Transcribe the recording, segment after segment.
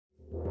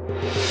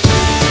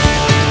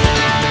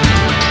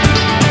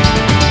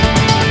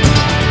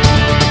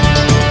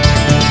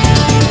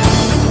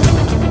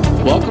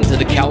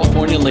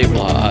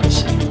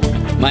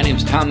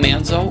Tom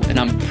Manzo, and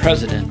I'm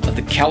president of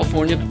the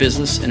California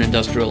Business and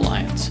Industrial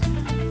Alliance.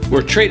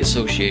 We're a trade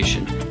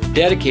association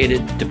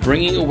dedicated to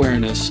bringing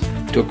awareness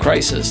to a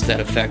crisis that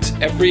affects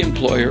every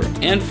employer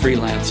and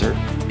freelancer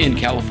in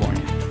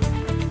California.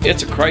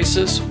 It's a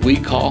crisis we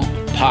call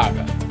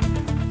PAGA.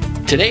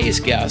 Today's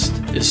guest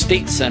is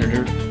State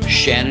Senator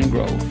Shannon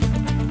Grove.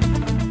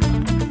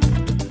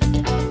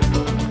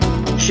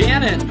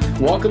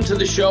 Shannon, welcome to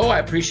the show. I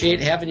appreciate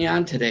having you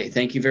on today.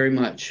 Thank you very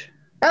much.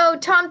 Oh,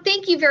 Tom,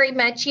 thank you very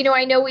much.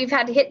 I know we've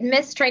had hit and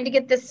miss trying to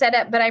get this set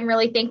up, but I'm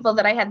really thankful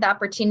that I had the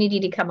opportunity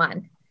to come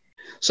on.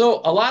 So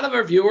a lot of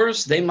our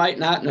viewers, they might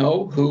not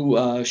know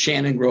who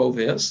Shannon Grove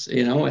is,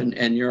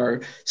 and you're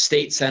a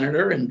state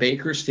senator in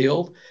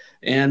Bakersfield.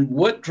 And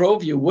what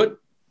drove you?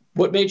 What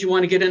made you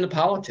want to get into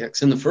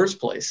politics in the first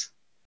place?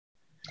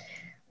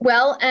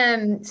 Well,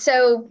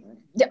 so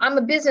I'm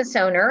a business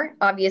owner,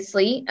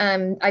 obviously.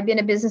 I've been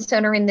a business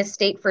owner in this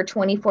state for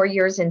 24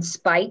 years in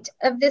spite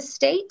of this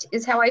state,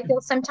 is how I feel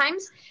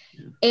sometimes.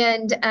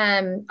 And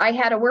I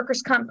had a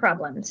workers' comp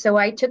problem. So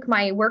I took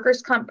my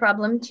workers' comp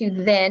problem to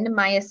then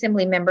my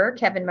assembly member,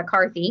 Kevin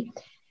McCarthy,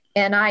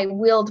 and I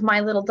wheeled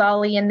my little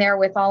dolly in there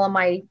with all of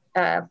my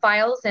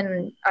files,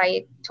 and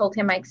I told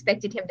him I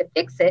expected him to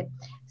fix it.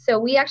 So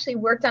we actually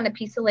worked on a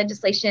piece of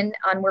legislation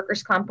on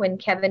workers' comp when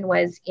Kevin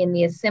was in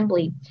the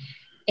assembly.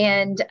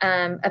 And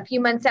a few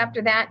months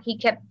after that, he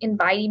kept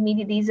inviting me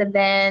to these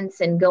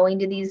events and going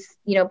to these,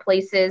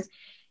 places.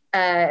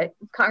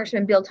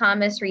 Congressman Bill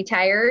Thomas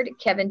retired.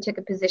 Kevin took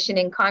a position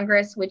in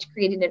Congress, which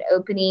created an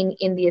opening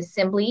in the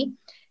assembly.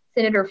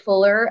 Senator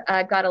Fuller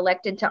got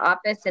elected to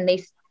office, and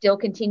they still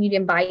continued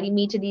inviting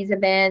me to these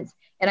events.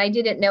 And I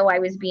didn't know I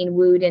was being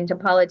wooed into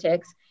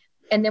politics.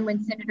 And then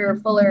when Senator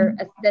Fuller,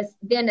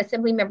 then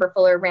Assembly Member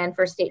Fuller, ran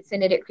for state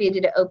senate, it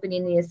created an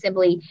opening in the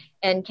assembly.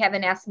 And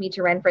Kevin asked me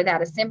to run for that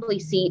assembly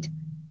seat,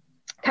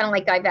 kind of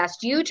like I've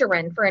asked you to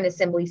run for an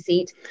assembly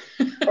seat,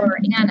 or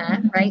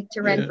Anna, right,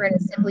 to run for an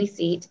assembly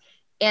seat.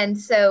 And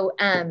so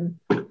I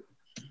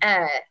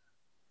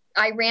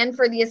ran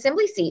for the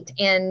assembly seat,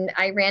 and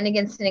I ran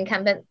against an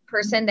incumbent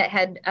person that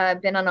had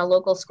been on a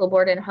local school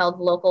board and held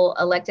local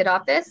elected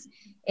office.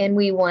 And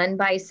we won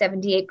by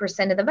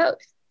 78% of the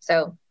vote.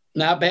 So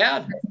not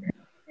bad. I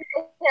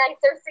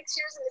served 6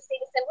 years in the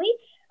state assembly.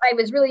 I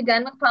was really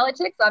done with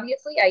politics.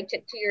 Obviously, I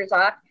took 2 years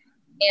off,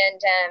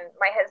 and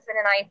my husband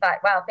and I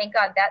thought, wow, thank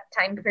God that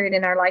time period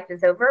in our life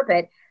is over.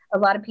 But a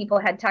lot of people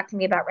had talked to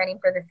me about running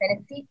for the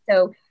Senate seat.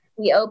 So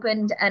we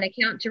opened an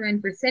account to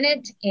run for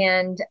Senate,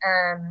 and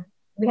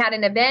we had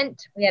an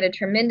event. We had a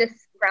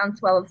tremendous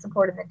groundswell of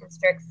support in the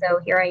district. So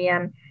here I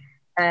am,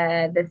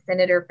 the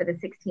senator for the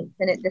 16th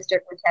Senate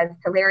District, which has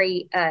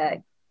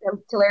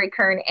Tulare,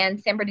 Kern, and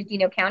San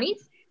Bernardino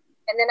counties.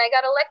 And then I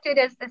got elected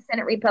as the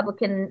Senate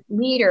Republican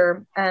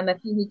leader a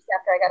few weeks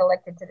after I got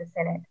elected to the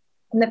Senate.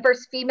 I'm the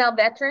first female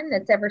veteran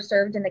that's ever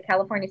served in the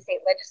California State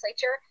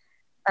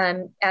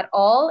Legislature at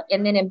all,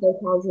 and then in both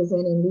houses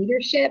and in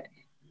leadership.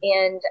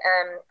 And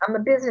I'm a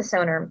business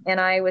owner, and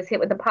I was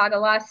hit with a PAGA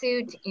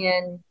lawsuit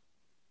and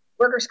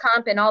workers'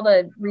 comp and all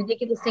the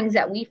ridiculous things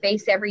that we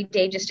face every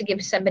day just to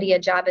give somebody a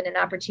job and an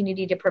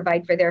opportunity to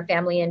provide for their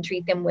family and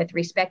treat them with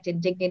respect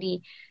and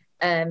dignity.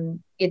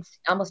 It's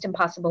almost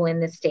impossible in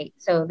this state.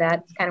 So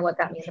that's kind of what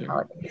got me into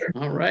politics.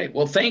 All right.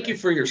 Well, thank you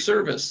for your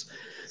service.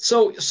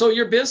 So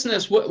your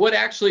business, what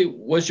actually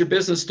was your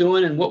business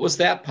doing, and what was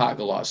that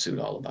PAGA lawsuit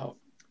all about?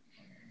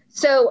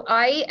 So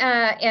I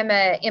am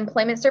an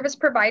employment service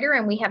provider,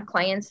 and we have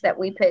clients that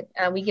we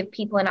give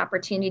people an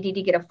opportunity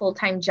to get a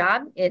full-time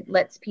job. It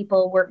lets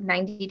people work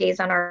 90 days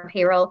on our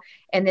payroll,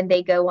 and then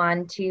they go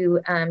on to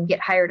get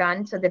hired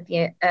on so that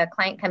the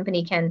client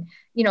company can,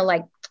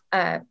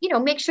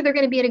 make sure they're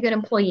going to be a good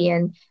employee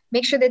and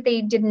make sure that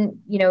they didn't,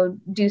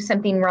 do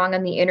something wrong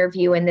on the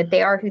interview and that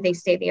they are who they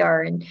say they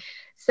are. And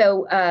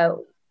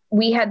so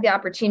we had the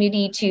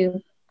opportunity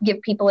to give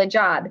people a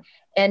job.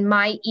 And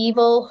my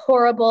evil,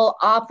 horrible,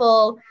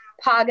 awful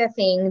PAGA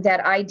thing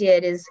that I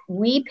did is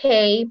we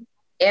pay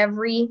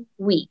every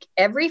week.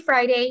 Every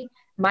Friday,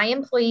 my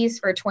employees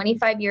for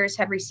 25 years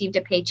have received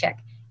a paycheck.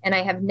 And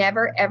I have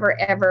never, ever,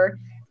 ever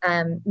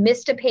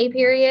missed a pay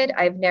period.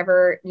 I've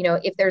never,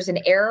 if there's an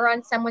error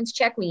on someone's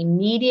check, we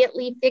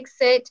immediately fix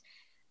it.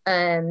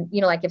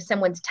 Like if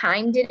someone's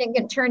time didn't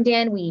get turned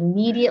in, we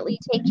immediately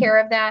take care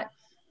of that.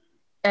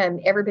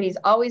 Everybody's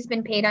always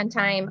been paid on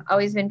time,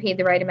 always been paid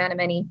the right amount of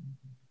money.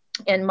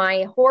 And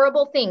my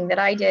horrible thing that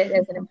I did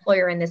as an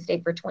employer in this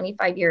state for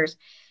 25 years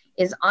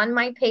is on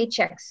my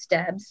paycheck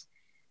stubs,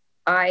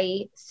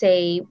 I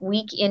say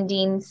week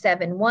ending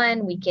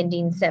 7/1, week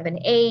ending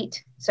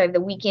 7/8. So I have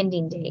the week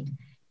ending date.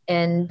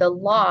 And the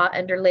law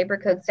under Labor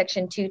Code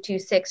Section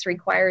 226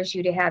 requires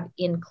you to have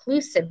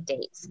inclusive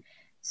dates.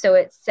 So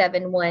it's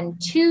 7/1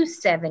 to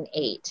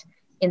 7/8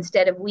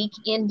 instead of week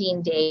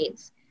ending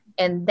dates.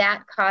 And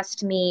that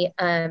cost me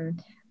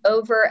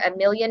over $1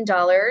 million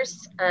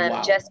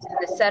Wow. just in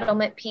the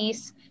settlement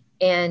piece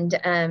and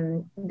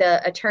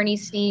the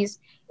attorney's fees.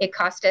 It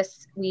cost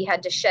us, we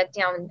had to shut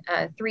down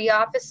 3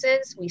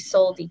 offices. We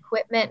sold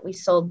equipment, we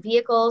sold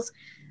vehicles.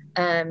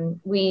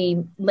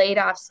 We laid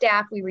off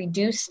staff. We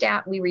reduced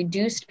staff. We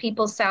reduced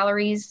people's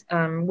salaries,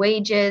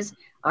 wages.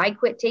 I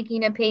quit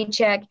taking a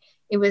paycheck.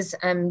 It was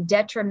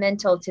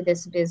detrimental to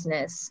this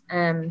business.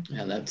 Yeah,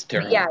 that's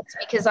terrible. Yeah, it's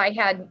because I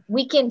had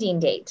week ending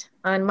date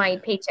on my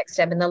paycheck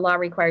stub, and the law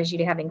requires you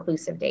to have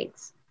inclusive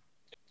dates.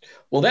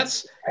 Well,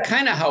 that's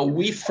kind of how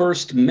we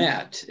first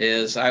met.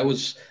 Is I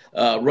was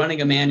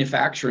running a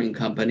manufacturing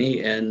company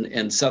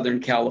in Southern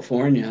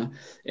California,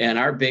 and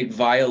our big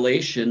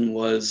violation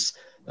was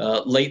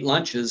late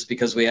lunches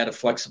because we had a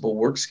flexible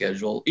work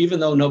schedule, even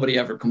though nobody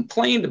ever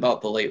complained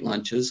about the late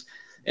lunches.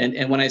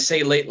 And when I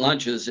say late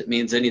lunches, it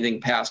means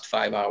anything past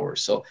 5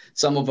 hours. So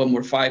some of them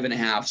were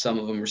 5.5, some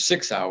of them were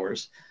 6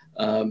 hours.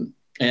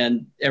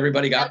 And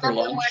everybody got their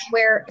lunch.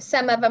 Where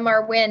some of them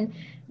are when,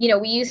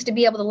 we used to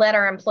be able to let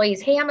our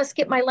employees, hey, I'm going to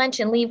skip my lunch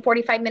and leave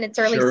 45 minutes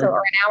early, Sure. or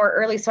an hour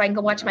early so I can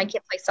go watch my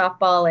kid play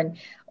softball,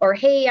 or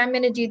hey, I'm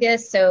going to do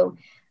this. So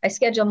I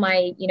schedule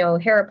my,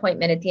 hair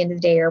appointment at the end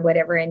of the day or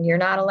whatever. And you're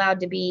not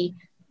allowed to be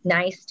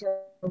nice to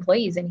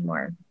employees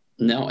anymore.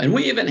 No, and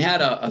we even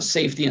had a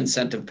safety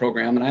incentive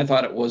program, and I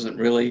thought it wasn't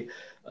really,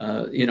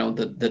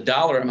 the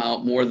dollar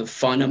amount, more the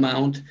fun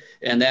amount,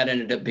 and that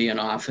ended up being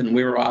off, and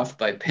we were off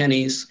by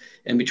pennies.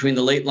 And between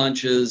the late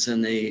lunches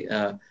and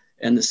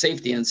the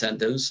safety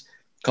incentives,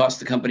 cost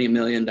the company $1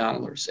 million.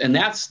 And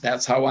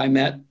that's how I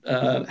met.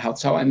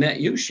 That's how I met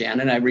you,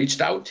 Shannon. I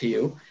reached out to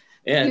you.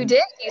 And you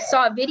did. You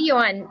saw a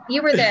video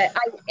you were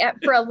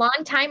for a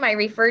long time, I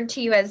referred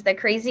to you as the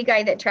crazy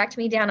guy that tracked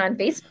me down on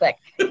Facebook.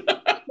 You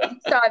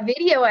saw a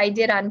video I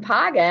did on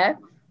PAGA,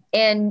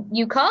 and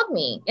you called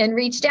me and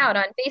reached out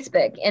on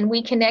Facebook, and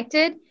we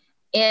connected.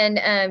 And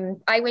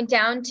I went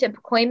down to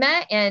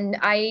Pacoima, and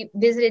I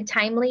visited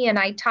Timely, and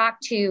I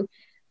talked to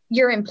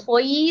your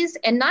employees,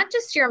 and not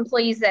just your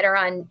employees that are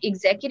on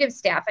executive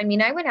staff. I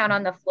mean, I went out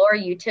on the floor.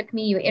 You took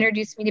me, you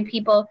introduced me to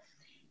people.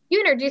 You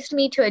introduced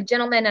me to a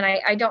gentleman, and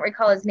I don't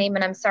recall his name,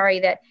 and I'm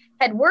sorry, that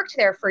had worked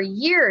there for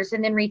years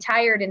and then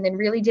retired and then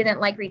really didn't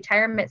like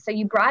retirement. So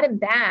you brought him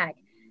back,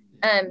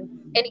 and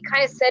he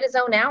kind of set his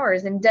own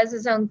hours and does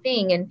his own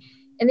thing. And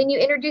then you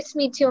introduced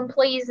me to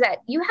employees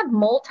that you have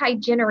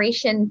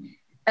multi-generation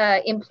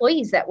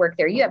employees that work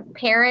there. You have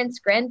parents,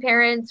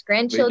 grandparents,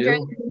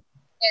 grandchildren.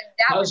 And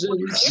that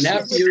cousins, was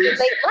nephews.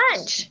 Late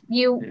lunch.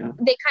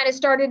 They kind of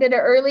started at an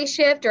early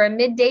shift or a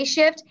midday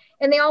shift,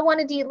 and they all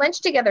wanted to eat lunch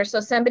together. So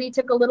somebody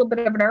took a little bit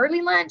of an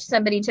early lunch,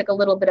 somebody took a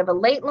little bit of a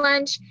late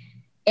lunch,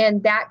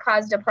 and that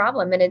caused a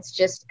problem. And it's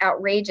just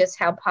outrageous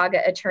how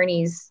PAGA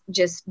attorneys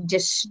just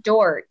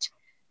distort,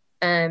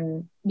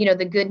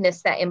 the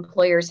goodness that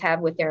employers have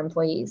with their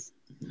employees.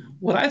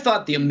 What I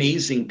thought the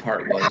amazing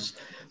part was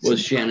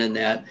Shannon,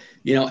 that,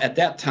 at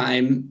that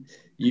time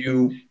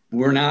you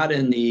were not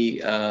in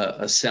the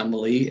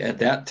assembly. At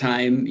that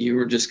time, you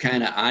were just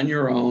kind of on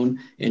your own.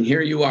 And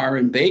here you are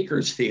in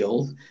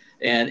Bakersfield,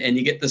 and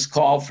you get this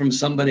call from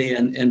somebody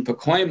in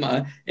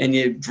Pacoima, and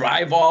you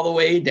drive all the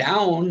way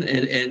down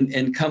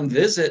and come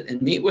visit and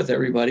meet with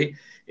everybody.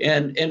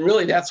 And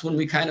really, that's when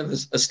we kind of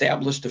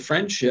established a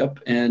friendship.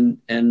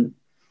 And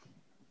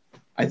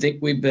I think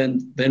we've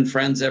been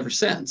friends ever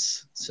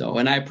since. So,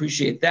 and I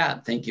appreciate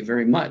that. Thank you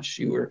very much.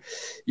 You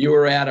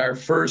were at our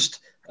first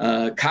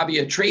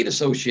CABIA Trade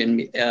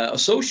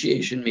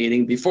Association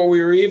meeting before we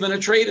were even a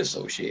trade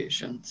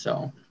association.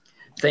 So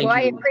thank you.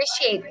 I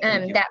appreciate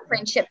that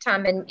friendship,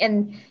 Tom.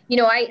 And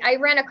I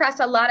ran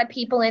across a lot of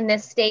people in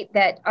this state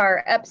that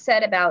are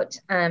upset about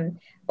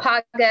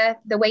PAGA,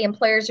 the way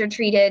employers are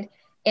treated.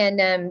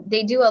 And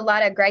they do a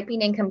lot of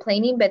griping and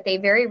complaining, but they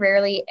very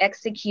rarely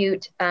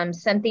execute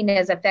something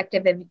as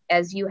effective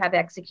as you have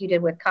executed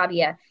with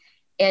CABIA,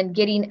 and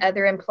getting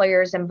other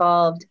employers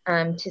involved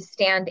to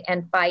stand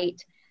and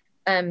fight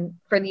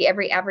for the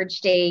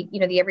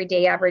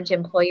everyday average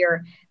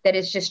employer that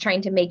is just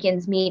trying to make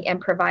ends meet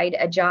and provide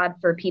a job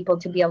for people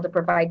to be able to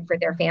provide for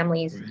their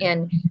families. Right.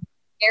 And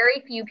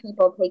very few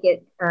people take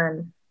it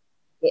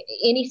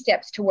any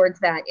steps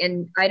towards that.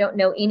 And I don't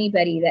know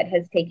anybody that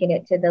has taken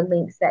it to the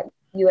lengths that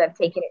you have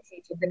taken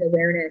it to bring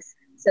awareness,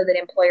 so that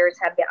employers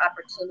have the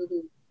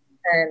opportunity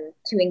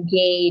to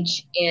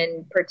engage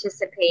and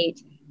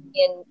participate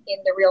in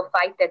the real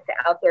fight that's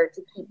out there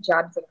to keep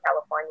jobs in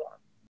California.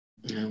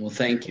 Yeah, well,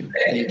 thank you.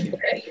 Thank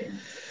you.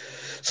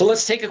 So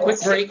let's take a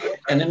quick break.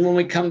 And then when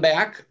we come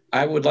back,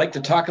 I would like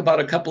to talk about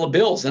a couple of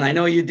bills. And I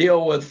know you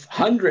deal with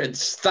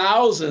hundreds,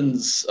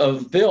 thousands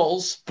of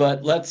bills,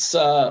 but let's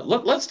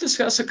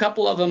discuss a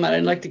couple of them. And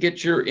I'd like to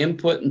get your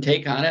input and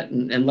take on it,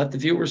 and let the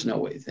viewers know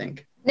what you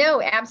think.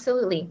 No,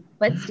 absolutely.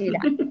 Let's do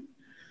that.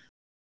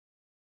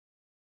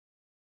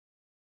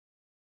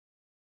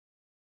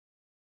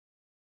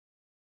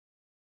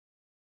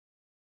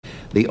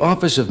 The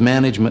Office of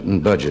Management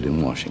and Budget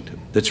in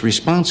Washington, that's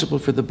responsible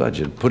for the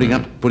budget, putting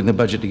the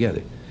budget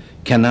together,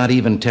 cannot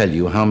even tell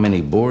you how many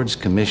boards,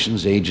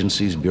 commissions,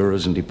 agencies,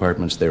 bureaus, and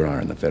departments there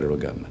are in the federal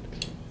government.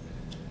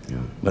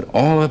 Yeah. But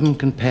all of them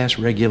can pass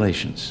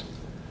regulations,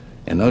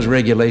 and those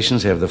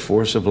regulations have the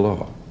force of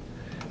law.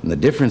 And the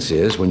difference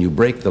is, when you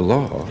break the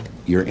law,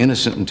 you're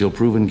innocent until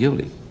proven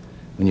guilty.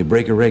 When you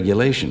break a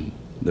regulation,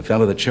 the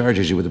fellow that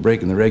charges you with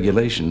breaking the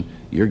regulation,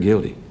 you're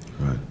guilty.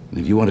 Right. And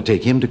if you want to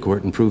take him to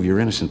court and prove you're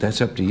innocent, that's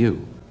up to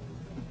you.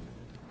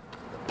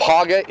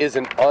 PAGA is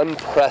an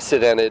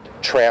unprecedented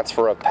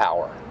transfer of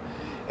power.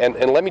 And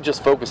let me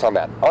just focus on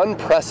that.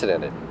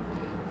 Unprecedented.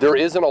 There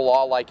isn't a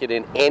law like it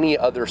in any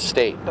other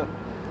state.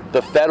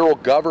 The federal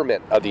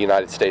government of the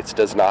United States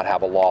does not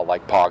have a law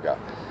like PAGA.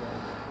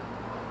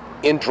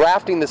 In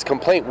drafting this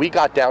complaint, we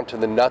got down to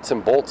the nuts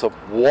and bolts of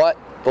what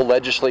the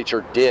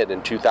legislature did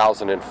in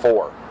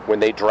 2004 when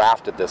they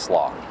drafted this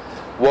law.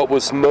 What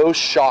was most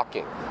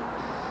shocking,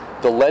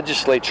 the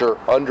legislature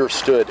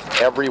understood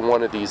every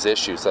one of these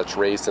issues that's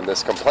raised in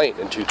this complaint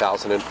in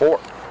 2004.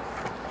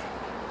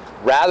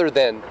 Rather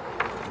than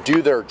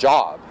do their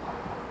job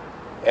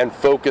and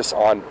focus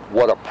on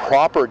what a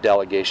proper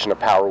delegation of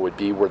power would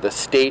be, where the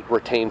state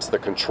retains the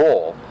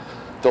control,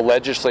 the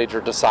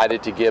legislature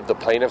decided to give the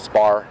plaintiffs'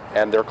 bar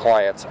and their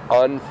clients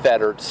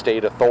unfettered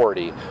state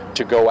authority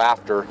to go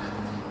after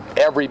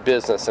every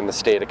business in the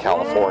state of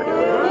California.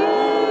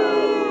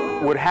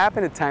 What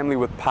happened at Timely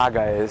with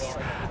PAGA is,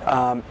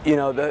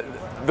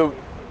 the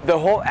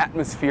whole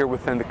atmosphere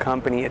within the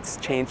company, it's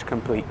changed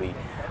completely.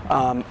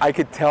 I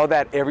could tell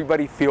that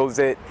everybody feels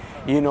it,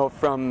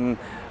 from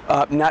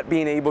not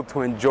being able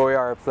to enjoy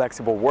our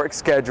flexible work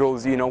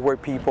schedules, where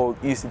people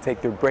used to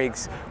take their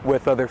breaks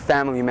with other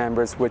family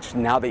members, which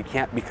now they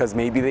can't because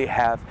maybe they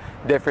have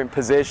different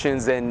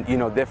positions and,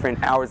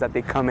 different hours that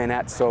they come in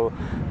at. So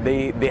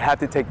they have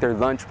to take their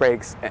lunch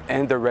breaks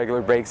and their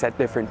regular breaks at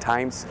different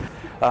times.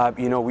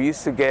 We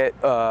used to get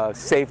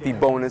safety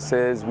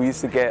bonuses. We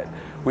used to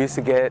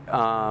get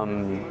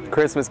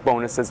Christmas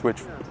bonuses,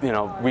 which,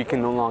 we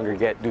can no longer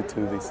get due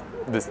to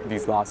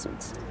these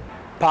lawsuits.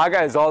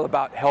 PAGA is all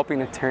about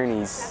helping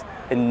attorneys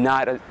and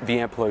not the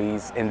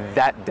employees, and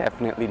that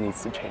definitely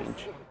needs to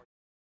change.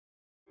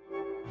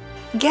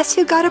 Guess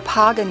who got a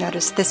PAGA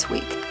notice this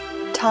week?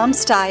 Tom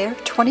Steyer,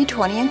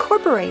 2020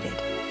 Incorporated.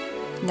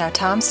 Now,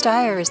 Tom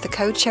Steyer is the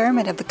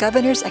co-chairman of the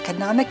Governor's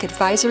Economic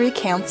Advisory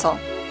Council.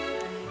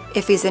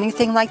 If he's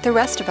anything like the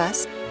rest of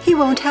us, he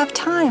won't have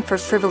time for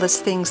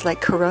frivolous things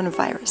like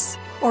coronavirus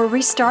or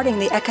restarting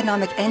the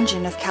economic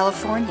engine of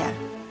California.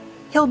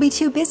 He'll be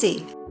too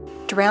busy,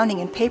 drowning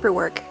in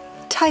paperwork,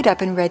 tied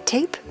up in red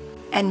tape,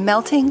 and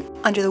melting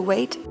under the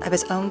weight of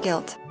his own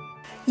guilt.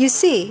 You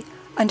see,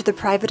 under the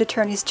Private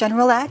Attorneys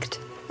General Act,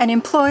 an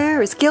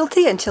employer is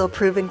guilty until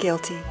proven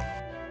guilty.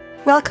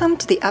 Welcome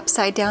to the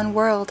upside-down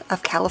world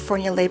of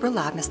California labor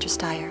law, Mr.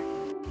 Steyer.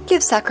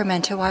 Give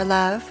Sacramento our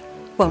love,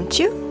 won't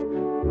you?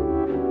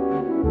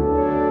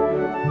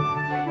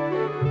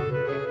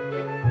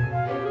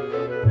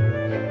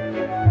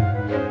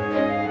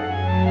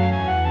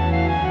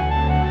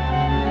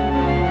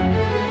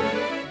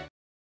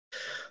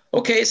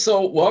 Okay,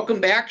 so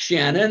welcome back,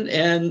 Shannon.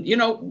 And,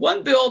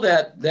 one bill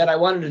that I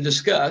wanted to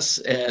discuss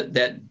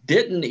that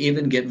didn't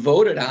even get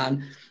voted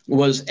on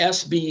was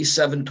SB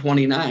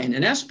 729.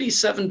 And SB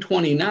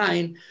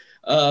 729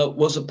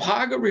 was a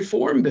PAGA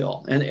reform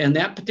bill. And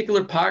that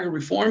particular PAGA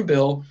reform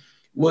bill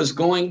was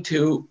going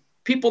to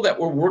people that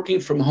were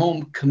working from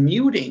home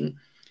commuting.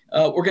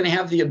 Were going to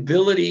have the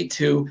ability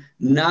to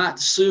not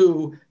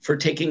sue for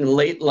taking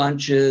late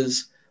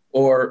lunches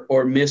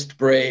or missed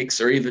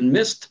breaks or even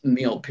missed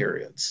meal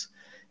periods.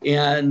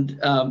 And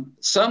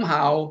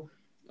somehow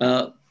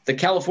the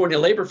California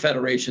Labor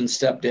Federation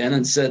stepped in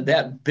and said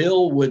that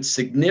bill would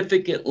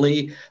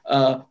significantly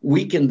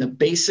weaken the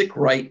basic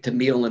right to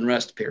meal and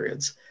rest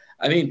periods.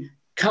 I mean,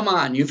 come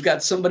on, you've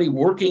got somebody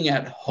working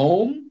at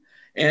home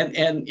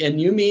and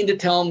you mean to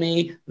tell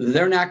me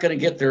they're not going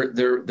to get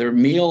their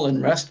meal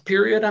and rest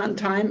period on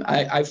time?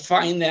 I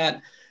find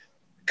that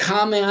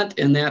comment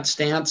and that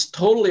stance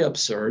totally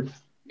absurd.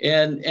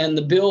 And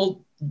the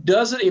bill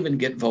doesn't even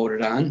get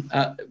voted on.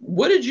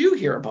 What did you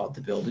hear about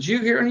the bill? Did you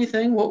hear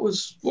anything? What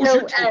was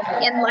your take?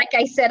 And like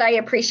I said, I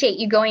appreciate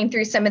you going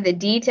through some of the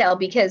detail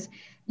because,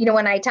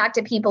 when I talk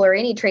to people or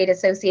any trade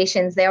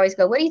associations, they always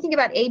go, what do you think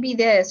about AB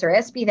this or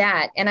SB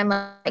that? And I'm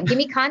like, give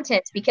me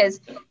content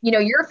because,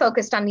 you're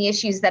focused on the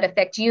issues that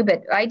affect you,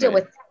 but I deal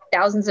with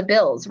thousands of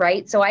bills,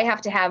 right? So I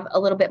have to have a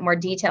little bit more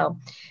detail.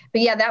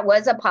 But yeah, that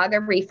was a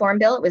PAGA reform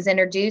bill. It was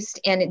introduced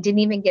and it didn't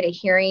even get a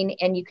hearing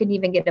and you couldn't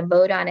even get a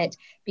vote on it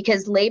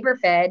because Labor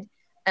Fed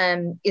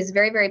is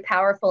very, very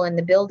powerful in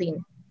the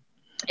building.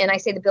 And I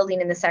say the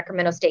building in the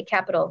Sacramento State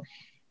Capitol.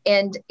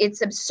 And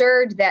it's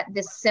absurd that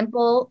this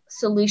simple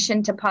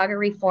solution to PAGA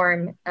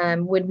reform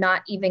would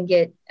not even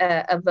get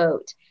a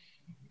vote.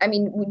 I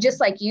mean,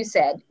 just like you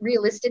said,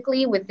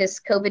 realistically, with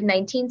this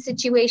COVID-19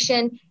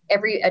 situation,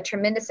 a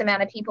tremendous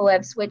amount of people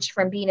have switched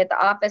from being at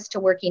the office to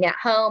working at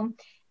home.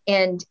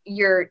 And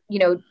you're,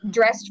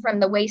 dressed from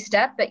the waist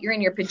up, but you're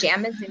in your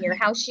pajamas and your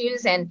house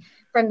shoes and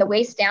from the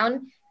waist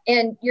down.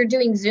 And you're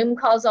doing Zoom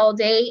calls all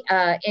day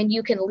and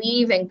you can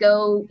leave and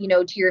go,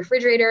 to your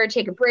refrigerator,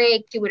 take a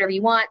break, do whatever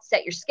you want,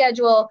 set your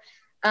schedule.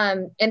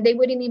 And they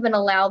wouldn't even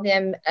allow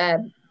them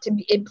to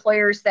be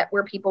employers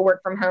where people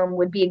work from home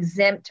would be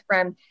exempt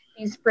from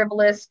these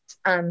frivolous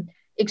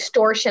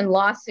extortion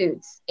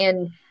lawsuits.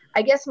 And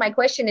I guess my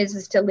question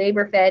is to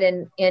labor fed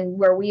and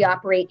where we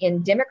operate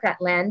in Democrat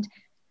land,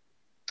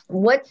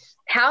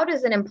 how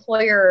does an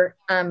employer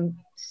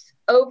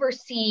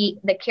oversee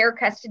the care,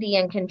 custody,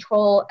 and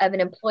control of an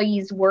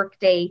employee's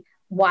workday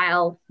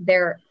while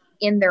they're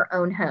in their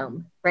own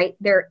home, right?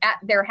 They're at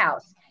their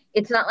house.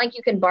 It's not like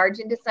you can barge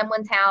into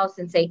someone's house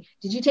and say,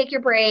 did you take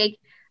your break?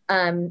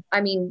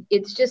 I mean,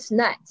 it's just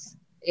nuts.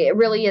 It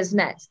really is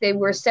nuts. There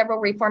were several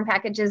reform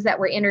packages that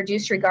were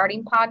introduced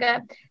regarding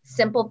PAGA,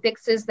 simple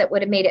fixes that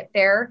would have made it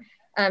fair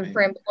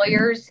for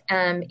employers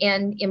and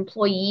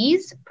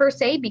employees per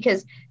se,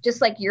 because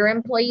just like your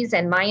employees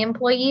and my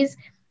employees,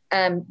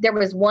 there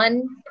was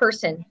one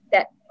person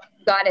that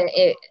got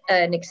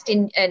an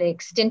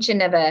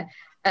extension of a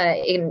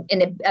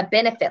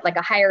benefit, like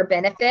a higher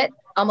benefit,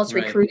 almost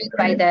recruited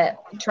by the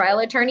trial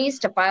attorneys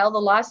to file the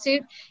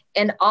lawsuit.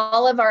 And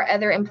all of our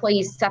other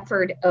employees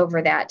suffered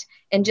over that.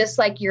 And just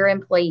like your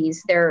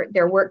employees, their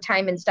work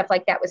time and stuff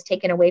like that was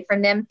taken away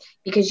from them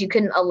because you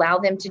couldn't allow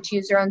them to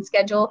choose their own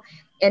schedule.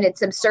 And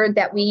it's absurd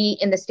that we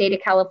in the state of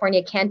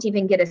California can't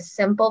even get a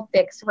simple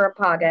fix for a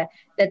PAGA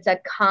that's a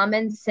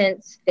common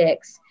sense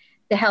fix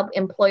to help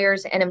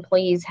employers and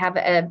employees have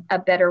a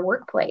better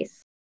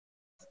workplace.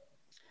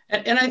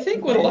 And I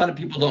think what a lot of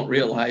people don't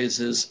realize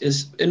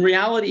is in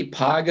reality,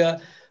 PAGA,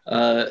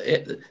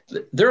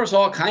 there's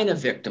all kind of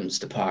victims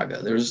to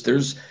PAGA.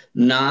 There's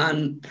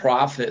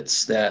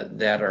nonprofits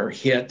that are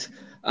hit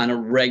on a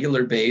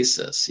regular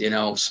basis,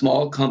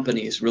 small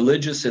companies,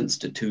 religious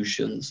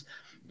institutions.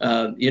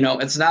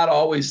 It's not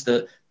always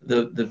the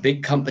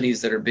big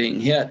companies that are being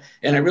hit.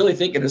 And I really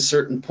think at a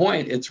certain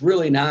point, it's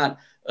really not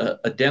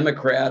a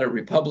Democrat or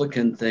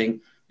Republican thing.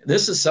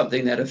 This is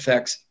something that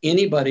affects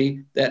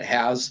anybody that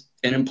has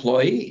an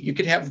employee. You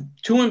could have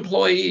 2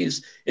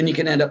 employees and you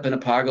can end up in a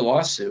PAGA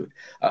lawsuit.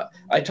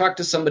 I talked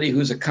to somebody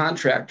who's a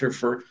contractor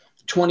for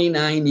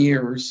 29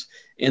 years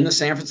in the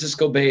San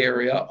Francisco Bay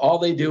Area. All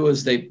they do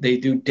is they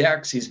do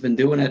decks. He's been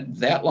doing it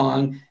that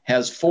long,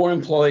 has 4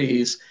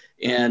 employees,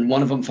 and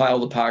one of them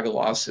filed a PAGA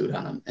lawsuit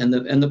on him. And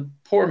the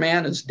poor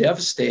man is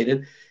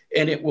devastated,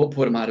 and it will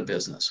put him out of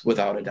business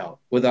without a doubt,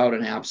 without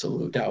an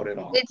absolute doubt at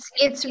all.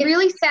 It's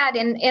really sad.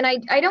 And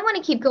I don't want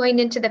to keep going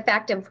into the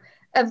fact of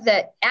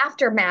the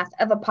aftermath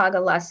of a PAGA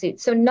lawsuit.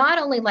 So not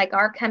only like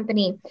our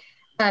company,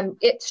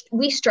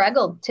 we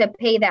struggled to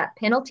pay that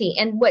penalty.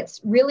 And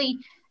what's really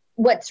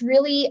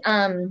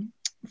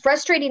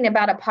frustrating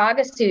about a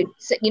PAGA suit,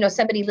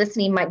 somebody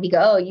listening might be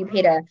oh, you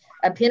paid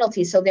a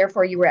penalty, so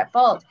therefore you were at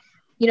fault.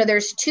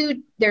 There's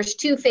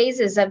two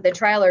phases of the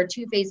trial or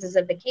 2 phases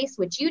of the case,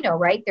 which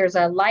right? There's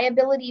a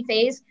liability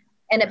phase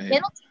and a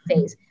penalty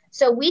phase.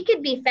 So we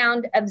could be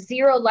found of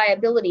zero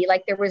liability,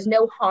 like there was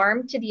no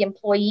harm to the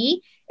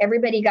employee.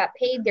 Everybody got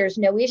paid. There's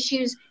no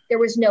issues. There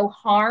was no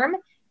harm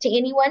to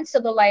anyone. So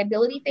the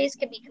liability phase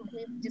can be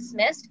completely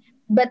dismissed.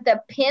 But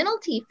the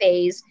penalty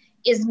phase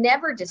is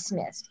never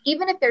dismissed,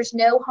 even if there's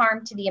no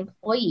harm to the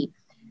employee.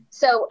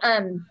 So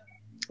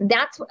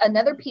that's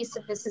another piece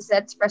of this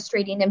that's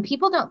frustrating. And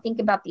people don't think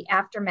about the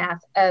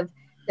aftermath of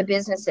the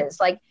businesses.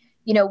 Like,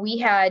 we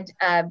had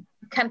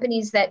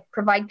companies that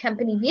provide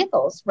company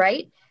vehicles,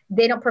 right?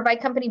 They don't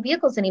provide company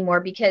vehicles anymore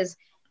because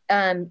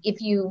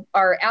if you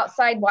are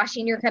outside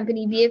washing your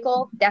company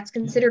vehicle, that's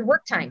considered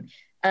work time.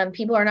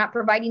 People are not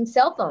providing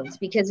cell phones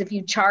because if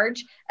you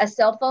charge a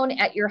cell phone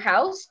at your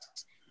house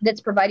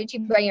that's provided to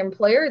you by your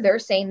employer, they're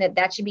saying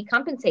that should be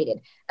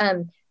compensated.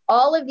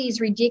 All of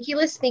these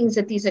ridiculous things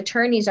that these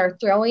attorneys are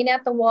throwing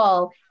at the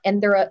wall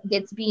and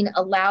it's being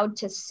allowed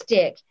to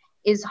stick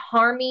is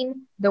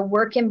harming the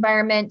work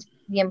environment,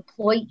 the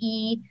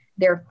employee,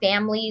 their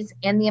families,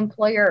 and the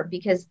employer,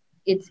 because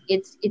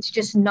it's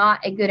just not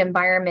a good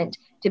environment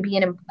to be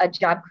in a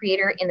job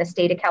creator in the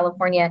state of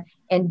California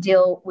and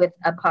deal with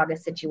a PAGA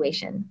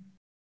situation.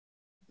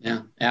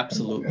 Yeah,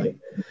 absolutely.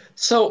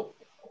 So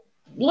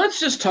let's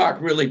just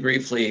talk really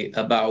briefly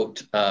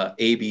about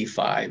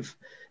AB5.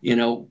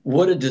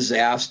 What a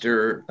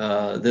disaster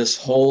this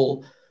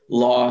whole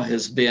law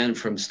has been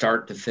from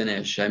start to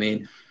finish. I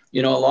mean,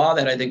 a law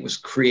that I think was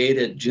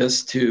created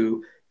just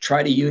to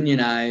try to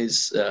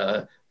unionize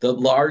the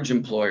large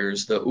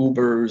employers, the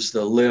Ubers,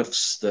 the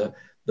Lyfts,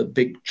 the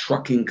big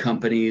trucking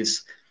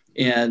companies.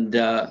 And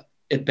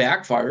it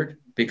backfired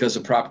because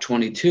of Prop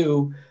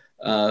 22.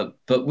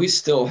 But we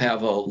still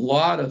have a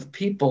lot of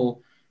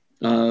people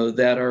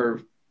that are,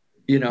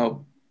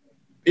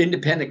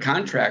 independent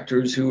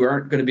contractors who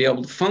aren't going to be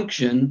able to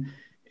function.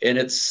 And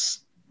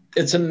it's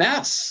a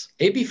mess.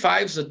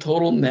 AB5 is a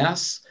total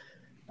mess.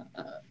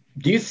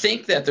 Do you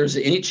think that there's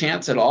any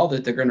chance at all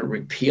that they're going to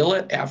repeal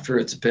it after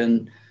it's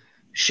been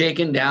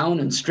shaken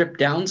down and stripped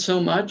down so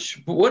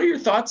much? But what are your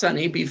thoughts on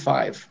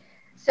AB5?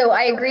 So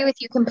I agree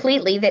with you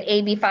completely that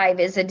AB5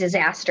 is a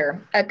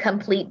disaster, a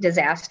complete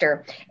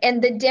disaster.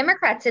 And the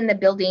Democrats in the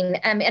building,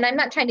 and I'm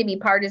not trying to be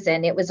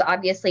partisan, it was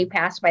obviously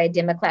passed by a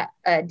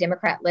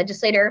Democrat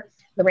legislator,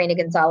 Lorena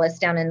Gonzalez,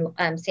 down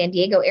in San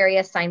Diego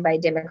area, signed by a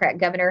Democrat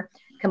governor.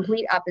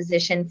 Complete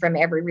opposition from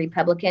every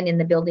Republican in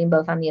the building,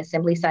 both on the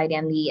assembly side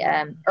and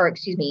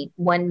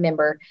one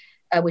member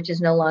which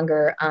is no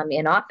longer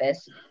in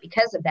office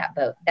because of that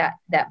vote.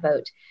 That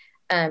vote.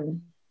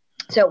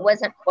 So it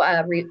wasn't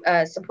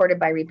supported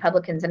by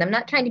Republicans. And I'm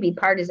not trying to be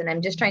partisan.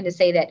 I'm just trying to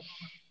say that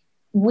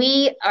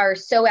we are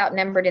so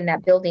outnumbered in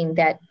that building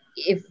that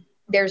if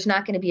there's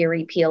not going to be a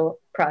repeal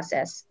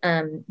process,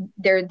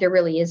 there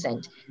really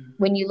isn't.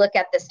 When you look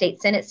at the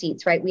state Senate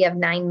seats, right, we have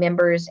 9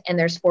 members and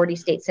there's 40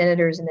 state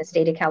senators in the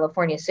state of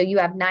California. So you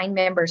have 9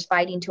 members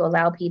fighting to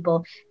allow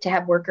people to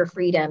have worker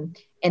freedom.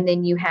 And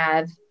then you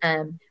have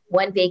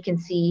 1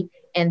 vacancy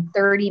and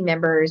 30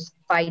 members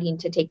fighting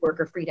to take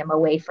worker freedom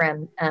away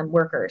from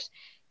workers.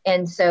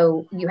 And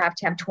so you have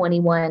to have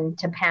 21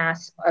 to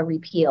pass a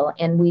repeal,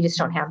 and we just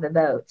don't have the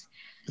votes.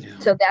 Yeah.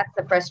 So that's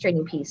the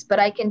frustrating piece. But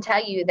I can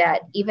tell you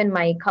that even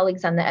my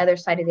colleagues on the other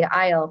side of the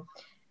aisle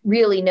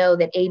really know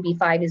that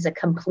AB5 is a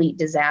complete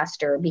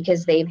disaster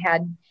because they've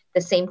had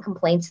the same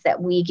complaints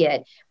that we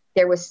get.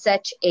 There was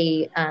such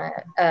a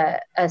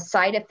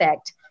side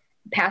effect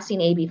passing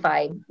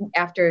AB5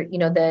 after,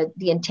 the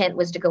intent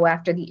was to go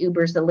after the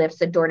Ubers, the Lyfts,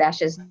 the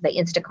DoorDashes, the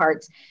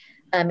Instacarts,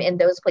 and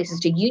those places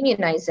to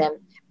unionize them.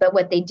 But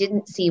what they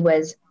didn't see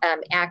was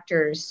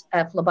actors,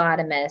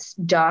 phlebotomists,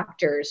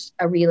 doctors,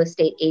 real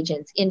estate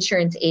agents,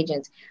 insurance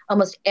agents,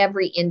 almost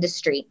every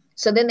industry.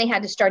 So then they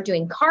had to start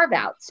doing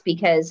carve-outs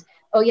because,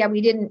 oh yeah, we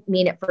didn't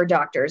mean it for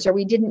doctors, or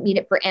we didn't mean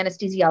it for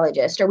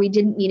anesthesiologists, or we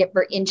didn't mean it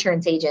for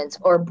insurance agents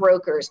or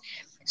brokers.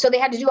 So they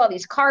had to do all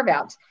these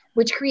carve-outs,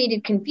 which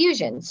created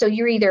confusion. So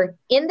you're either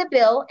in the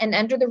bill and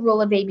under the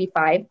rule of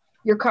AB5,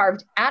 you're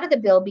carved out of the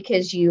bill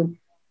because you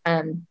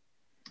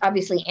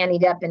obviously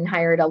anteed up and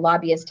hired a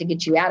lobbyist to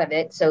get you out of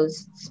it. So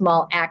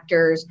small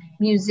actors,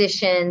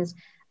 musicians,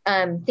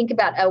 think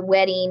about a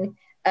wedding,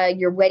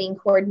 your wedding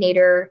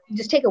coordinator,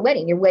 just take a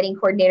wedding, your wedding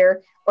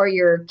coordinator or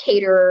your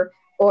caterer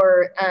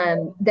or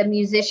the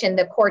musician,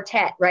 the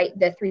quartet, right?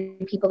 The 3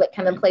 people that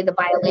come and play the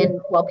violin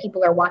while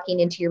people are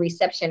walking into your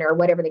reception or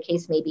whatever the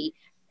case may be.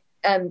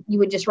 You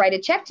would just write a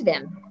check to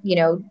them,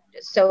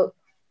 so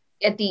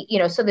at the,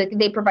 so that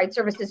they provide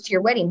services to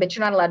your wedding, but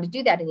you're not allowed to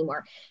do that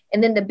anymore.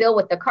 And then the bill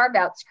with the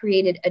carve-outs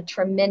created a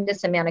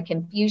tremendous amount of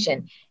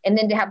confusion. And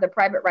then to have the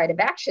private right of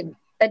action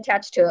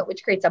attached to it,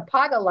 which creates a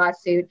PAGA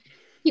lawsuit,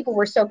 people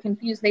were so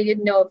confused. They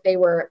didn't know if they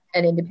were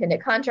an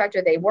independent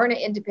contractor. They weren't an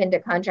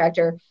independent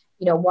contractor.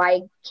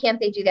 Why can't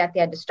they do that?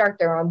 They had to start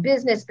their own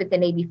business, but then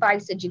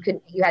AB5 said you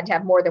had to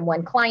have more than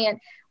 1 client.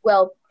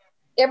 Well,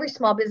 every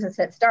small business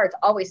that starts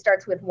always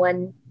starts with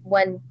one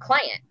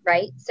client,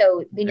 right?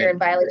 So then you're in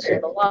violation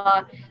of the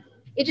law.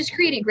 It just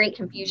created great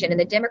confusion, and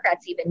the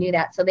Democrats even knew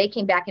that. So they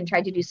came back and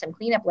tried to do some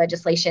cleanup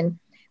legislation.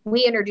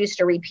 We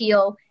introduced a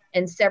repeal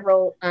and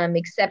several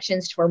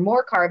exceptions for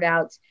more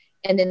carve-outs,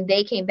 and then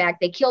they came back.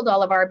 They killed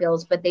all of our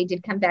bills, but they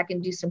did come back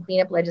and do some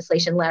cleanup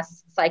legislation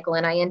last cycle,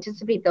 and I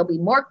anticipate there'll be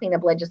more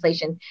cleanup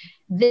legislation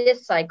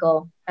this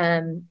cycle.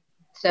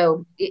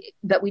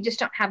 But we just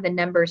don't have the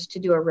numbers to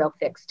do a real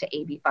fix to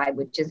AB5,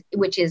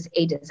 which is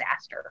a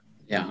disaster.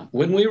 Yeah.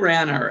 When we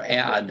ran our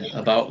ad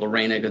about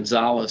Lorena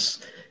Gonzalez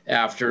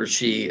after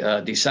she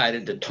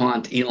decided to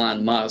taunt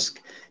Elon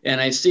Musk, and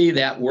I see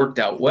that worked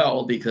out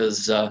well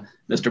because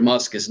Mr.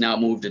 Musk has now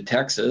moved to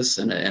Texas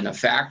and a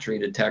factory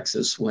to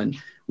Texas when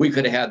we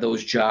could have had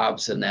those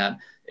jobs and that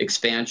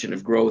expansion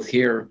of growth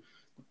here.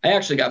 I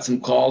actually got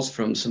some calls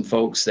from some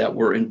folks that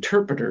were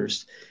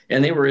interpreters,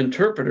 and they were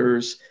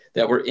interpreters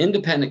that were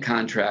independent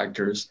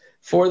contractors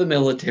for the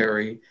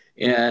military,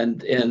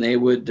 and they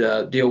would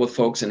deal with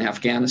folks in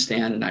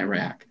Afghanistan and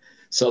Iraq.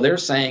 So they're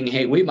saying,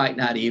 hey, we might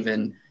not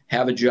even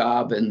have a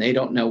job, and they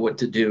don't know what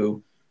to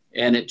do.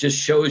 And it just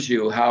shows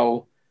you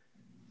how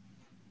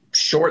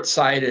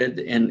short-sighted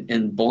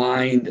and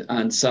blind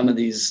on some of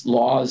these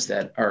laws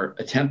that are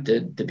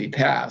attempted to be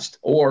passed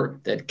or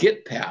that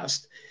get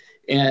passed.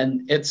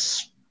 And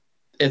it's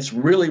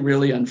really,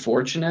 really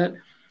unfortunate,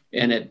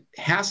 and it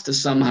has to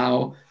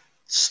somehow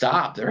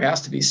stop. There has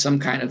to be some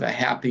kind of a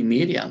happy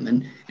medium.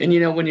 And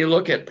when you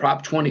look at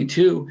Prop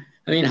 22,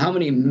 I mean, how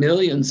many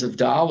millions of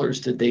dollars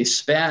did they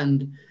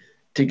spend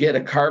to get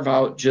a carve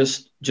out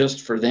just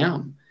for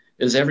them?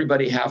 Does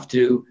everybody have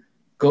to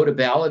go to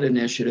ballot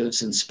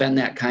initiatives and spend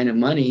that kind of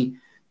money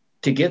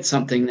to get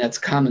something that's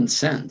common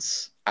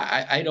sense?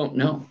 I don't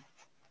know.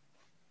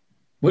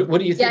 What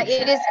do you think?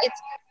 Yeah, it is.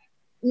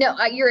 No,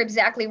 you're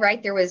exactly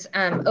right. There was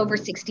over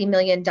 $60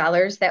 million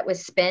that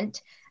was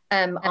spent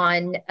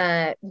on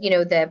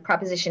the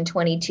Proposition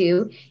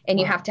 22, and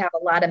you have to have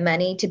a lot of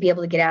money to be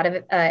able to get out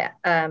of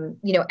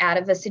out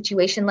of a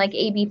situation like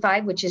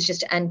AB5, which is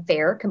just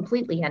unfair,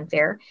 completely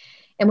unfair.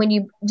 And when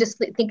you just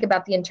think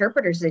about the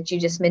interpreters that you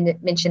just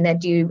mentioned that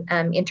do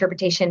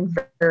interpretation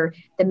for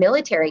the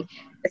military,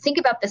 think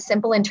about the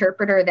simple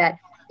interpreter that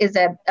is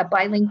a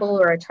bilingual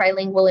or a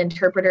trilingual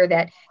interpreter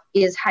that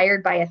is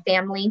hired by a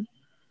family,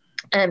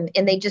 and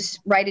they just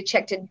write a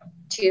check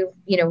to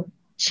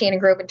Shannon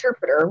Grove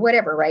interpreter or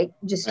whatever, right?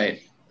 Just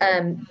right.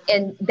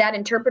 And that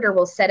interpreter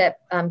will set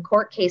up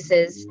court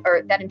cases,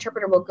 or that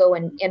interpreter will go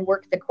and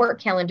work the court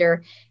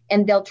calendar,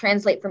 and they'll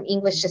translate from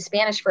English to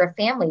Spanish for a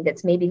family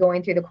that's maybe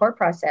going through the court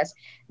process.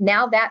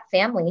 Now that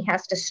family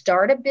has to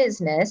start a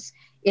business.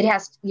 It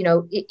has,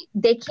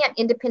 they can't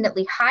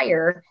independently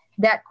hire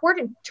that court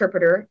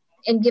interpreter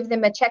and give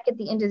them a check at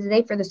the end of the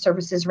day for the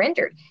services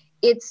rendered.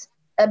 It's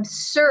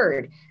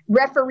absurd.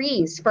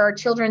 Referees for our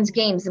children's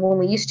games, when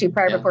we used to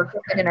prior before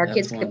COVID, and our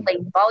kids could play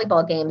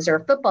volleyball games or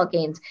football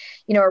games,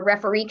 a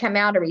referee come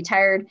out, a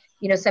retired,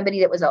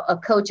 somebody that was a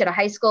coach at a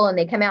high school, and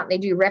they come out and they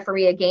do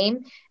referee a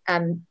game.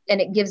 And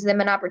it gives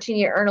them an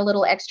opportunity to earn a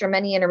little extra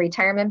money in a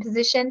retirement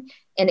position.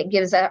 And it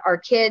gives our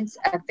kids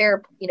a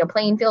fair,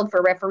 playing field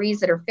for referees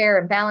that are fair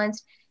and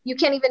balanced. You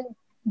can't even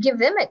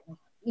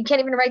you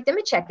can't even write them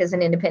a check as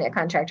an independent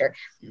contractor.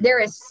 There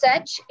is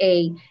such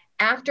a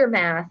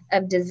aftermath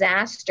of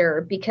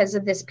disaster because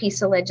of this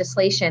piece of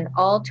legislation,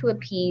 all to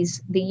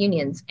appease the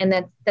unions. And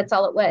that's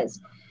all it was.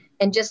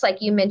 And just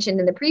like you mentioned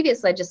in the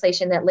previous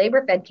legislation, that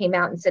Labor Fed came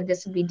out and said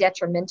this would be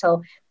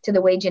detrimental to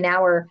the wage and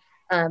hour,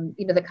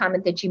 the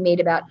comment that you made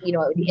about,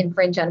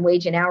 infringe on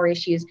wage and hour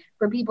issues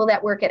for people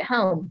that work at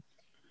home.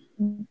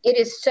 It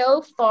is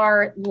so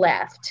far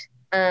left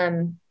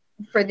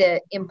for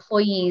the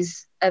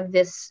employees of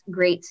this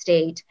great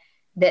state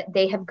that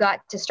they have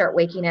got to start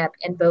waking up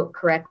and vote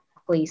correctly,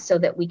 so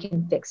that we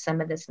can fix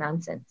some of this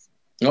nonsense.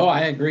 Oh,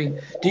 I agree.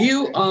 Do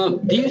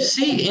you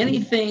see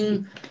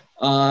anything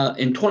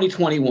in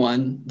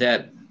 2021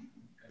 that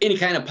any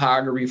kind of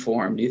PAGA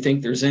reform? Do you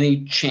think there's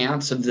any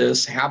chance of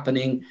this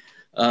happening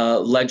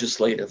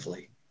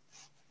legislatively?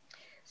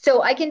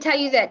 So I can tell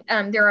you that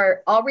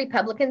all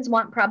Republicans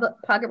want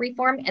PAGA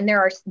reform, and there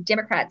are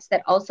Democrats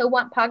that also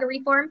want PAGA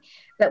reform.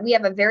 But we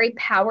have a very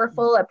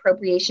powerful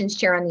appropriations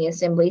chair on the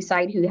Assembly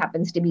side who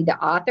happens to be the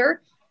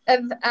author of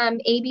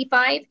AB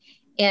 5.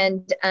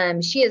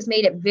 And she has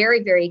made it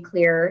very, very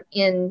clear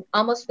in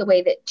almost the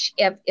way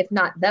that, if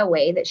not the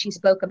way that she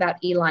spoke about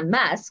Elon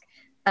Musk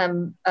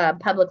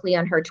publicly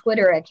on her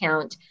Twitter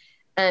account.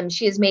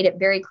 She has made it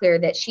very clear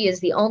that she is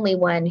the only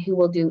one who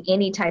will do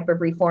any type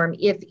of reform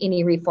if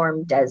any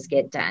reform does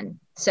get done.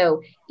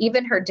 So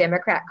even her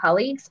Democrat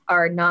colleagues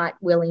are not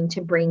willing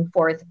to bring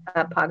forth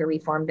PAGA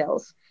reform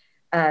bills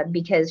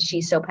because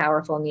she's so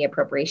powerful in the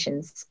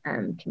Appropriations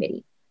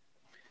Committee.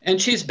 And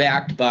she's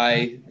backed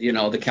by,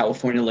 the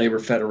California Labor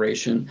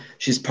Federation.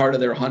 She's part of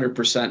their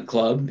 100%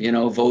 club,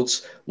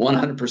 votes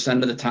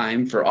 100% of the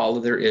time for all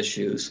of their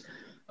issues.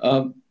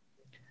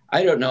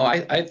 I don't know.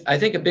 I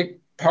think a big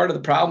part of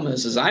the problem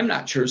is I'm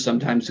not sure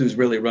sometimes who's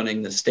really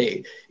running the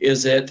state.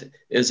 Is it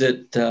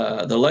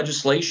the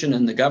legislation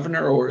and the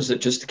governor, or is it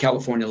just the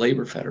California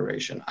Labor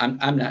Federation?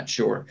 I'm not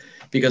sure,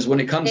 because when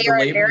it comes to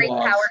labor very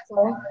laws,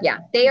 powerful. Yeah,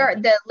 they are.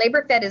 The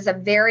Labor Fed is a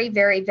very,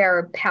 very,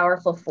 very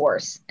powerful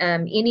force.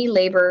 Any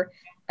labor,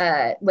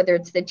 whether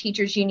it's the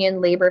teachers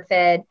union, Labor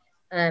Fed,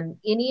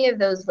 any of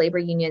those labor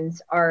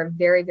unions are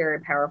very, very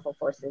powerful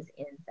forces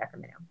in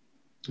Sacramento.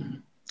 Mm-hmm.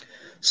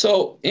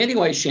 So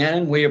anyway,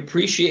 Shannon, we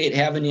appreciate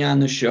having you on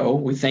the show.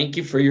 We thank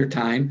you for your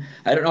time.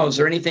 I don't know, is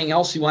there anything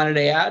else you wanted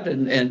to add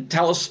and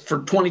tell us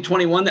for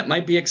 2021 that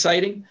might be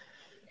exciting?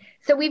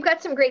 So we've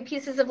got some great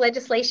pieces of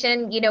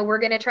legislation. We're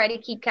going to try to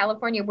keep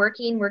California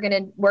working. We're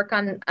going to work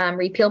on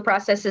repeal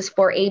processes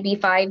for AB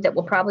 5 that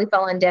will probably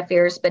fall on deaf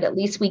ears, but at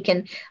least we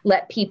can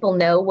let people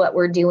know what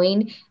we're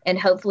doing, and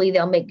hopefully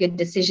they'll make good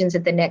decisions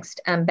at the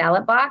next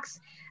ballot box.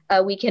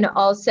 We can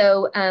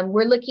also,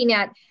 we're looking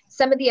at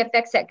some of the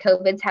effects that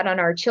COVID's had on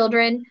our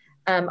children,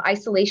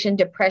 isolation,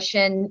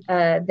 depression,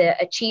 the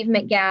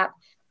achievement gap.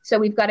 So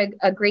we've got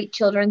a great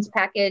children's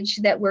package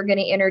that we're going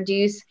to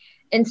introduce.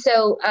 And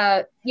so,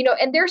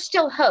 and there's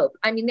still hope.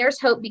 I mean,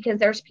 there's hope because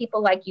there's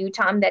people like you,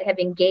 Tom, that have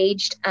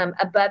engaged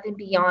above and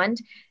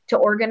beyond to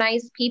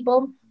organize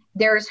people.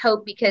 There's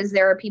hope because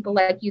there are people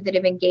like you that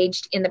have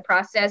engaged in the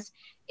process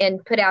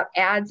and put out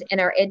ads and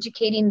are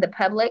educating the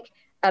public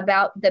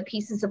about the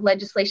pieces of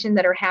legislation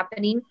that are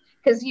happening.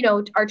 Because,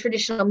 our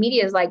traditional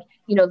media is like,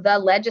 the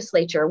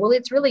legislature. Well,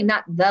 it's really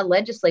not the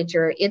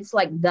legislature. It's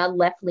like the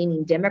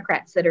left-leaning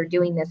Democrats that are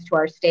doing this to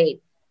our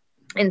state.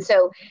 And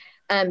so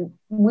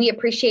we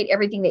appreciate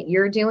everything that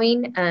you're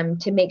doing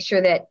to make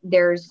sure that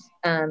there's,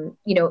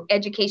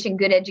 education,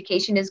 good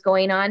education is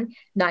going on,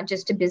 not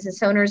just to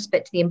business owners,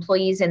 but to the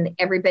employees and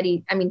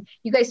everybody. I mean,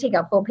 you guys take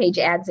out full-page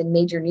ads in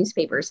major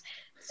newspapers.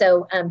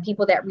 So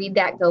people that read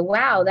that go,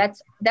 wow,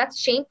 that's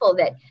shameful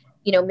that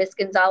Ms.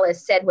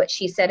 Gonzalez said what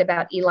she said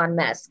about Elon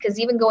Musk, because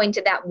even going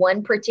to that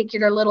one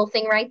particular little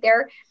thing right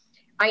there,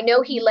 I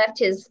know he left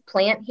his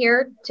plant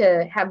here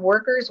to have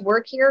workers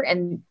work here,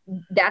 and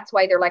that's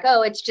why they're like,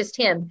 oh, it's just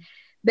him.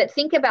 But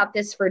think about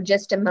this for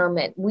just a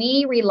moment.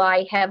 We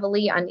rely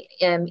heavily on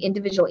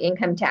individual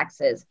income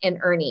taxes and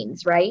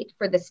earnings, right,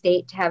 for the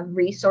state to have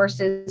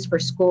resources for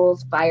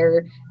schools,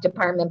 fire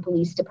department,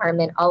 police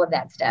department, all of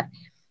that stuff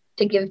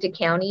to give to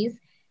counties.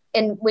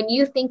 And when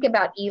you think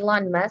about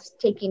Elon Musk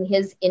taking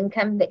his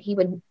income that he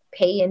would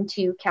pay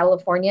into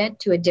California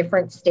to a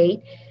different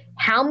state,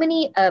 how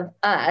many of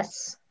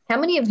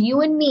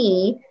you and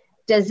me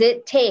does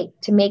it take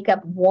to make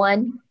up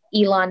one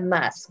Elon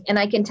Musk? And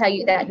I can tell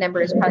you that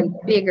number is probably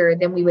bigger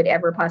than we would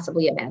ever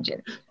possibly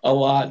imagine. A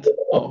lot,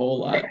 a whole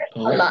lot. A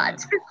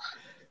lot.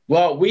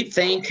 Well, we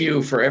thank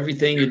you for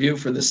everything you do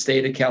for the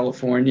state of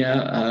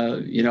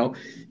California.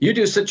 You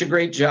do such a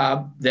great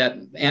job that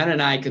Ann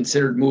and I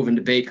considered moving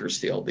to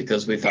Bakersfield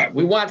because we thought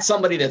we want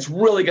somebody that's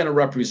really going to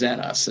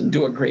represent us and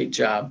do a great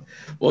job.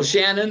 Well,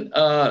 Shannon,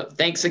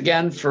 thanks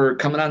again for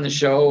coming on the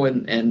show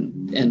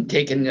and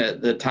taking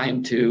the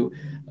time to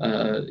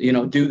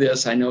do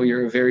this. I know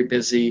you're a very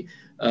busy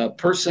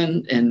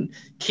person, and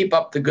keep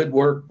up the good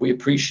work. We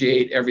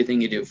appreciate everything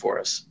you do for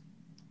us.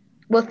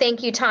 Well,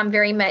 thank you, Tom,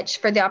 very much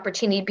for the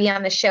opportunity to be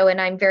on the show. And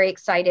I'm very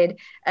excited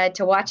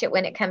to watch it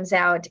when it comes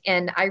out.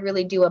 And I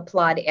really do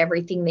applaud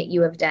everything that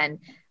you have done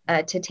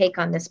to take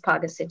on this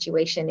PAGA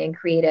situation and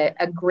create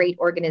a great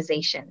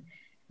organization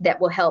that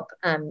will help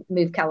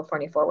move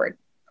California forward.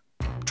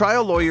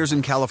 Trial lawyers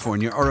in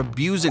California are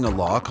abusing a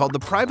law called the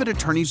Private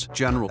Attorneys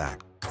General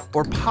Act,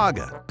 or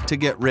PAGA, to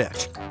get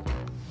rich.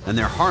 And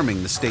they're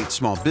harming the state's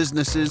small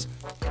businesses,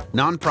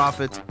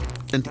 nonprofits,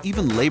 and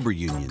even labor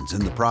unions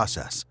in the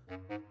process.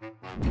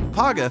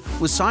 PAGA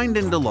was signed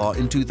into law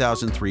in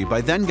 2003 by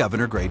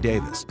then-Governor Gray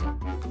Davis.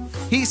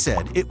 He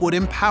said it would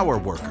empower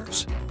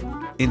workers.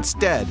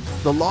 Instead,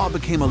 the law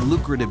became a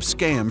lucrative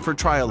scam for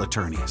trial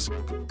attorneys.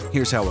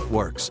 Here's how it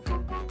works.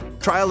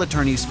 Trial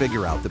attorneys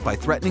figure out that by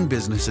threatening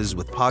businesses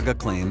with PAGA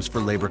claims for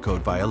labor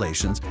code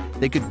violations,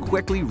 they could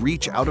quickly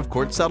reach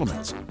out-of-court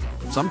settlements,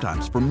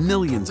 sometimes for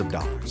millions of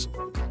dollars.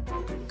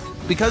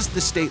 Because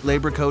the state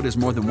labor code is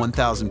more than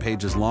 1,000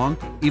 pages long,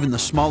 even the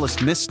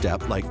smallest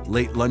misstep, like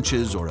late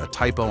lunches or a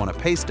typo on a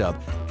pay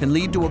stub, can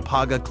lead to a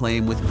PAGA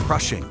claim with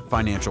crushing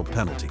financial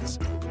penalties.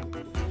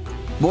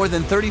 More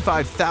than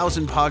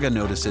 35,000 PAGA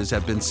notices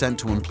have been sent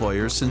to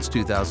employers since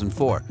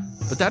 2004,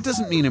 but that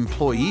doesn't mean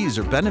employees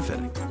are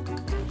benefiting.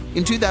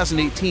 In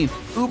 2018,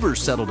 Uber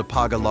settled a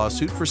PAGA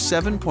lawsuit for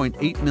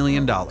 $7.8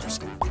 million.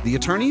 The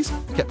attorneys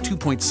kept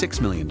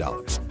 $2.6 million.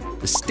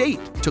 The state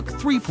took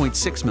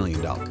 $3.6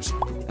 million,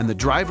 and the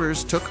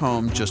drivers took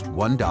home just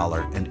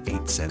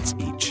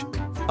 $1.08 each.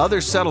 Other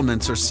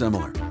settlements are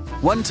similar.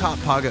 One top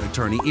PAGA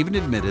attorney even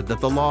admitted that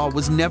the law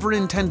was never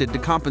intended to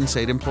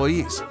compensate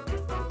employees.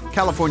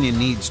 California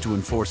needs to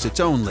enforce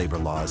its own labor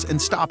laws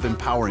and stop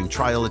empowering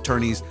trial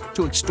attorneys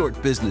to extort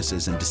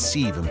businesses and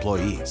deceive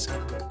employees.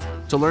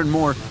 To learn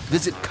more,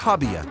 visit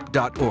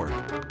cabia.org.